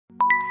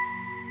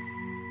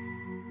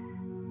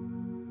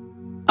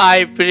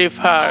I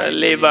prefer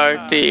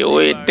liberty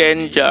with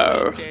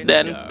danger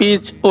than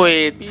peace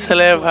with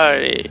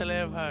slavery.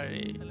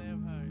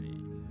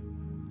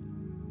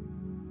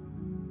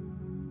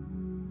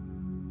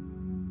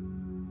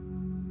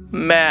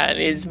 Man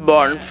is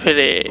born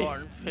free,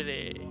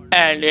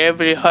 and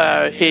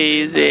everywhere he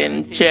is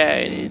in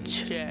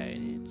change.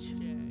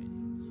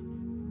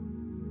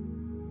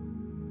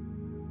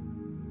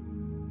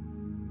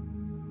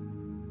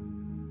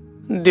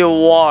 The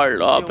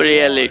world of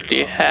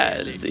reality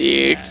has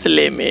its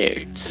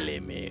limits.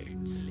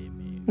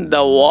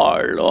 The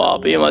world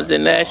of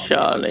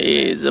imagination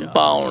is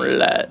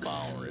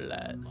boundless.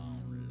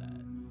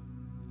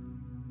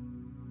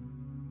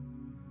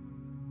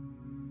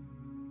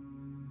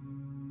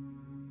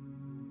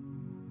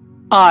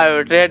 I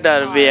would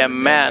rather be a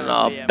man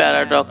of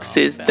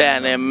paradoxes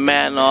than a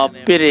man of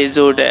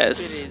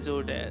prejudice.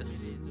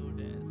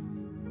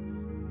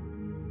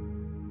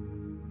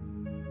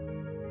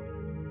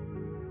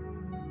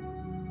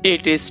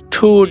 It is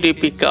too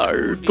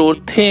difficult to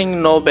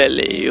think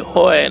nobly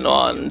when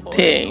one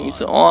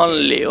thinks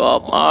only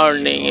of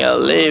earning a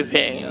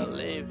living.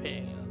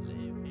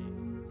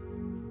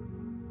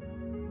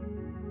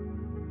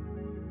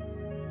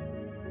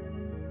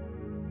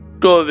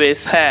 To be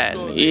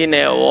sane in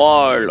a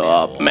world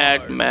of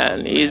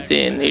madmen is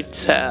in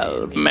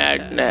itself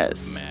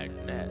madness.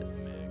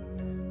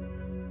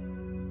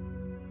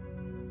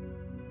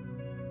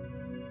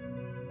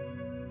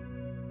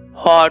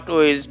 What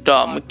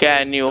wisdom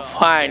can you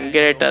find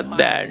greater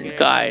than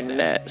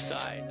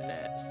kindness?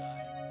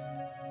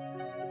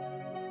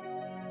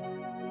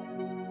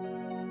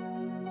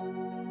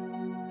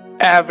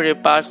 Every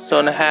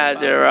person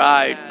has a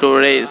right to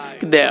risk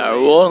their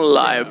own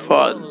life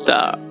for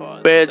the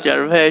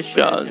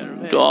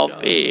preservation of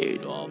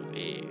it.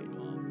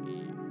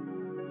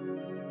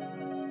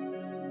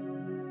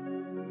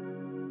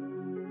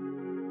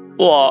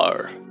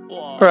 Or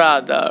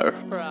rather,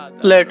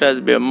 let us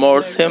be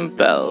more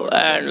simple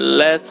and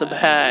less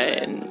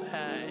vain.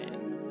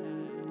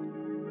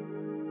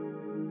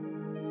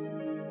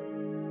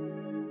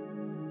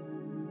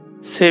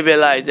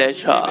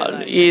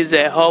 Civilization is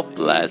a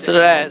hopeless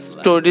race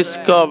to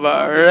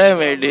discover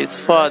remedies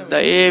for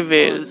the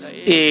evils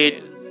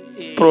it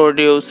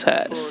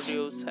produces.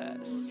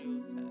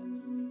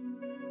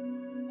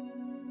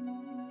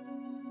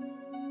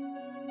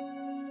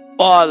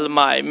 All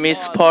my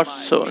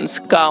misfortunes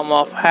come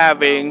of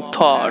having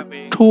thought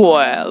too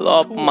well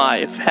of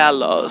my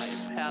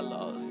fellows.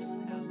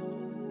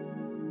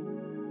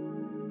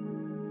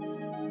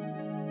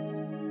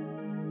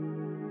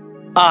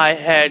 I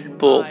hate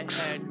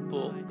books.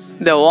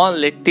 They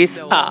only teach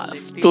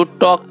us to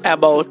talk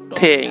about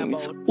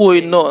things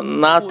we know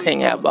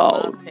nothing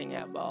about.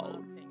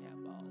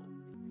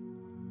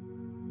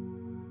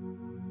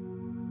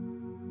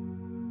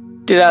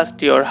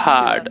 Trust your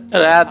heart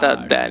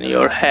rather than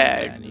your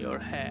head.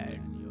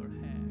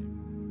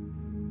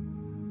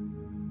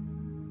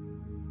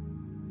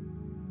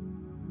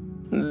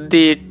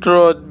 The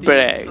truth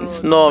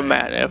brings no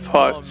man a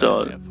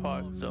fortune.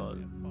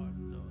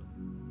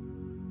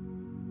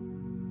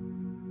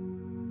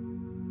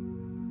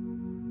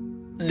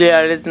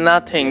 There is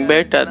nothing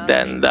better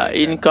than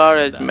the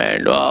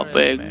encouragement of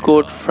a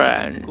good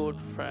friend.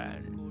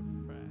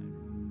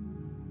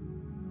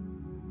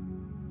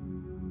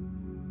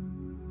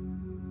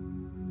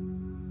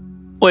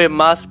 We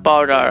must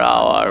powder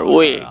our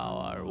wick.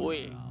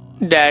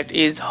 That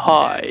is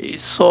why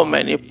so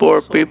many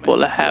poor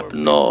people have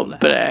no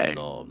bread.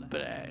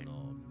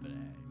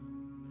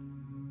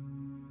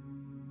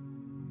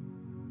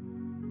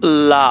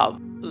 Love,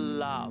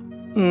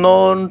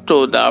 known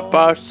to the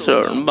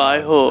person by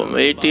whom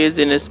it is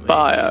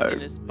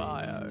inspired,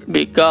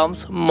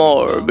 becomes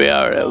more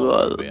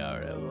bearable.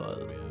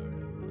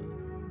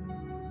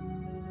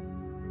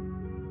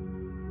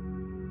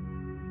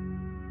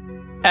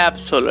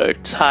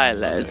 Absolute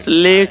silence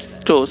leads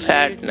to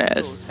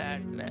sadness.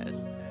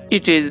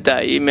 It is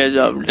the image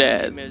of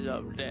death.